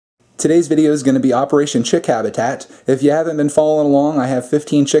Today's video is going to be Operation Chick Habitat. If you haven't been following along, I have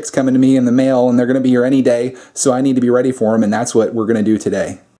 15 chicks coming to me in the mail and they're going to be here any day, so I need to be ready for them, and that's what we're going to do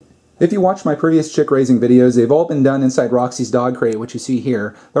today. If you watch my previous chick raising videos, they've all been done inside Roxy's dog crate, which you see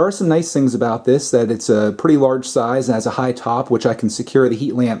here. There are some nice things about this, that it's a pretty large size and has a high top, which I can secure the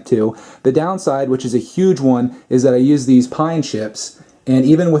heat lamp to. The downside, which is a huge one, is that I use these pine chips, and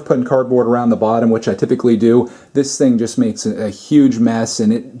even with putting cardboard around the bottom, which I typically do, this thing just makes a huge mess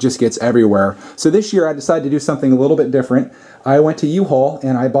and it just gets everywhere. So this year I decided to do something a little bit different. I went to U-Haul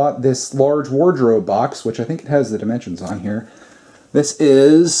and I bought this large wardrobe box, which I think it has the dimensions on here. This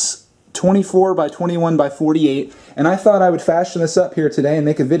is 24 by 21 by 48, and I thought I would fashion this up here today and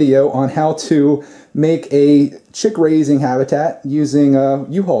make a video on how to make a chick raising habitat using a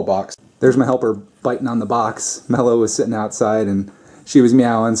U-Haul box. There's my helper biting on the box. Mello was sitting outside and she was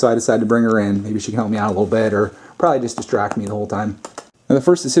meowing, so I decided to bring her in. Maybe she can help me out a little bit, or probably just distract me the whole time. Now the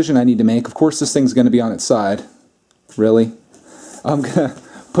first decision I need to make, of course this thing's going to be on its side. Really? I'm going to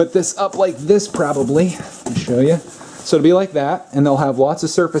put this up like this probably. Let me show you. So it'll be like that, and they'll have lots of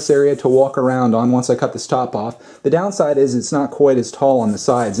surface area to walk around on once I cut this top off. The downside is it's not quite as tall on the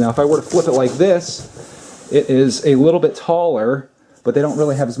sides. Now if I were to flip it like this, it is a little bit taller, but they don't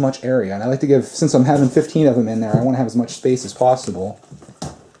really have as much area. And I like to give, since I'm having 15 of them in there, I want to have as much space as possible.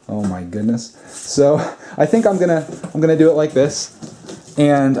 Oh my goodness. So I think I'm gonna do it like this.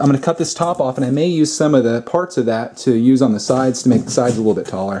 And I'm gonna cut this top off, and I may use some of the parts of that to use on the sides to make the sides a little bit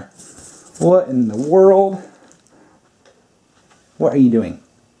taller. What in the world? What are you doing?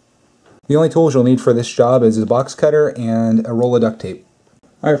 The only tools you'll need for this job is a box cutter and a roll of duct tape.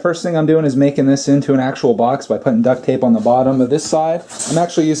 Alright, first thing I'm doing is making this into an actual box by putting duct tape on the bottom of this side. I'm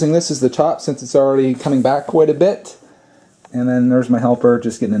actually using this as the top since it's already coming back quite a bit. And then there's my helper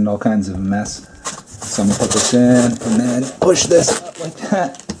just getting into all kinds of a mess. So I'm going to put this in and then push this up like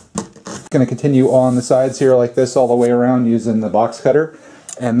that. I'm going to continue on the sides here like this all the way around using the box cutter.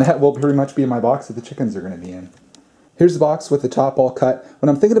 And that will pretty much be my box that the chickens are going to be in. Here's the box with the top all cut. What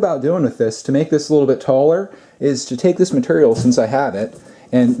I'm thinking about doing with this to make this a little bit taller is to take this material, since I have it,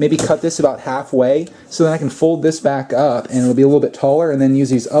 and maybe cut this about halfway so then I can fold this back up and it'll be a little bit taller, and then use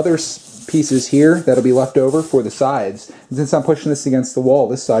these other pieces here that'll be left over for the sides. And since I'm pushing this against the wall,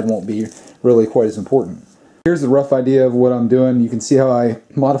 this side won't be really quite as important. Here's the rough idea of what I'm doing. You can see how I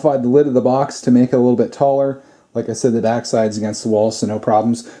modified the lid of the box to make it a little bit taller. Like I said, the back side's against the wall, so no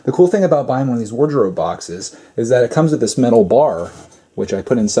problems. The cool thing about buying one of these wardrobe boxes is that it comes with this metal bar, which I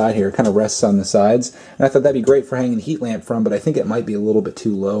put inside here. It kind of rests on the sides. And I thought that'd be great for hanging a heat lamp from, but I think it might be a little bit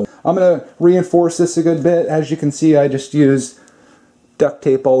too low. I'm going to reinforce this a good bit. As you can see, I just used duct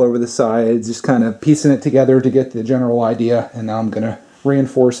tape all over the sides, just kind of piecing it together to get the general idea. And now I'm going to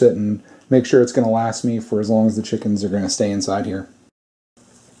reinforce it and make sure it's going to last me for as long as the chickens are going to stay inside here.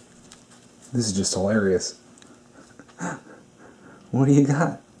 This is just hilarious. What do you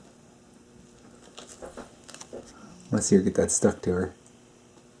got? Let's see her get that stuck to her.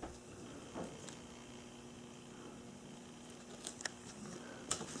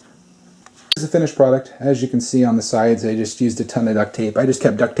 This is the finished product. As you can see on the sides, I just used a ton of duct tape. I just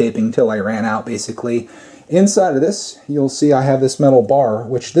kept duct taping until I ran out, basically. Inside of this, you'll see I have this metal bar,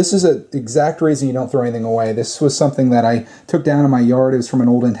 which this is an exact reason you don't throw anything away. This was something that I took down in my yard. It was from an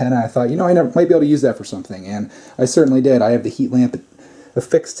old antenna. I thought, you know, I might be able to use that for something, and I certainly did. I have the heat lamp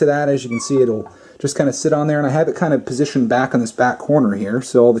affixed to that. As you can see, it'll just kind of sit on there, and I have it kind of positioned back on this back corner here,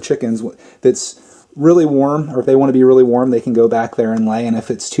 so all the chickens, if it's really warm, or if they want to be really warm, they can go back there and lay, and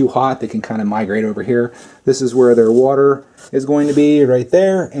if it's too hot, they can kind of migrate over here. This is where their water is going to be, right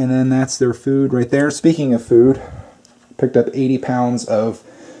there, and then that's their food right there. Speaking of food, picked up 80 pounds of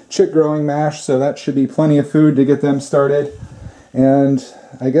chick growing mash, so that should be plenty of food to get them started. And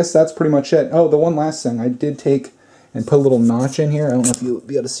I guess that's pretty much it. Oh, the one last thing, I did take and put a little notch in here. I don't know if you'll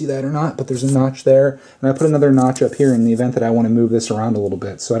be able to see that or not, but there's a notch there. And I put another notch up here in the event that I want to move this around a little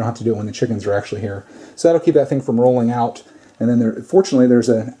bit, so I don't have to do it when the chickens are actually here. So that'll keep that thing from rolling out. And then fortunately there's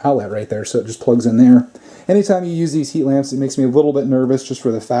an outlet right there, so it just plugs in there. Anytime you use these heat lamps, it makes me a little bit nervous just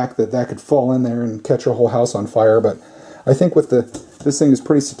for the fact that that could fall in there and catch our whole house on fire. But I think with this thing is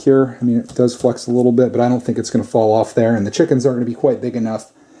pretty secure. I mean, it does flex a little bit, but I don't think it's going to fall off there. And the chickens aren't going to be quite big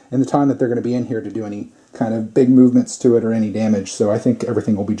enough in the time that they're going to be in here to do any kind of big movements to it or any damage. So I think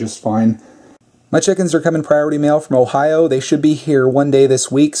everything will be just fine. My chickens are coming priority mail from Ohio. They should be here one day this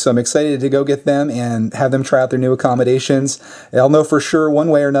week, so I'm excited to go get them and have them try out their new accommodations. I'll know for sure one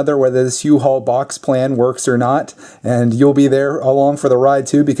way or another whether this U-Haul box plan works or not, and you'll be there along for the ride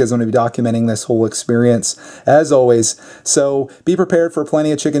too, because I'm going to be documenting this whole experience as always. So be prepared for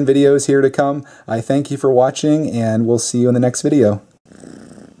plenty of chicken videos here to come. I thank you for watching, and we'll see you in the next video.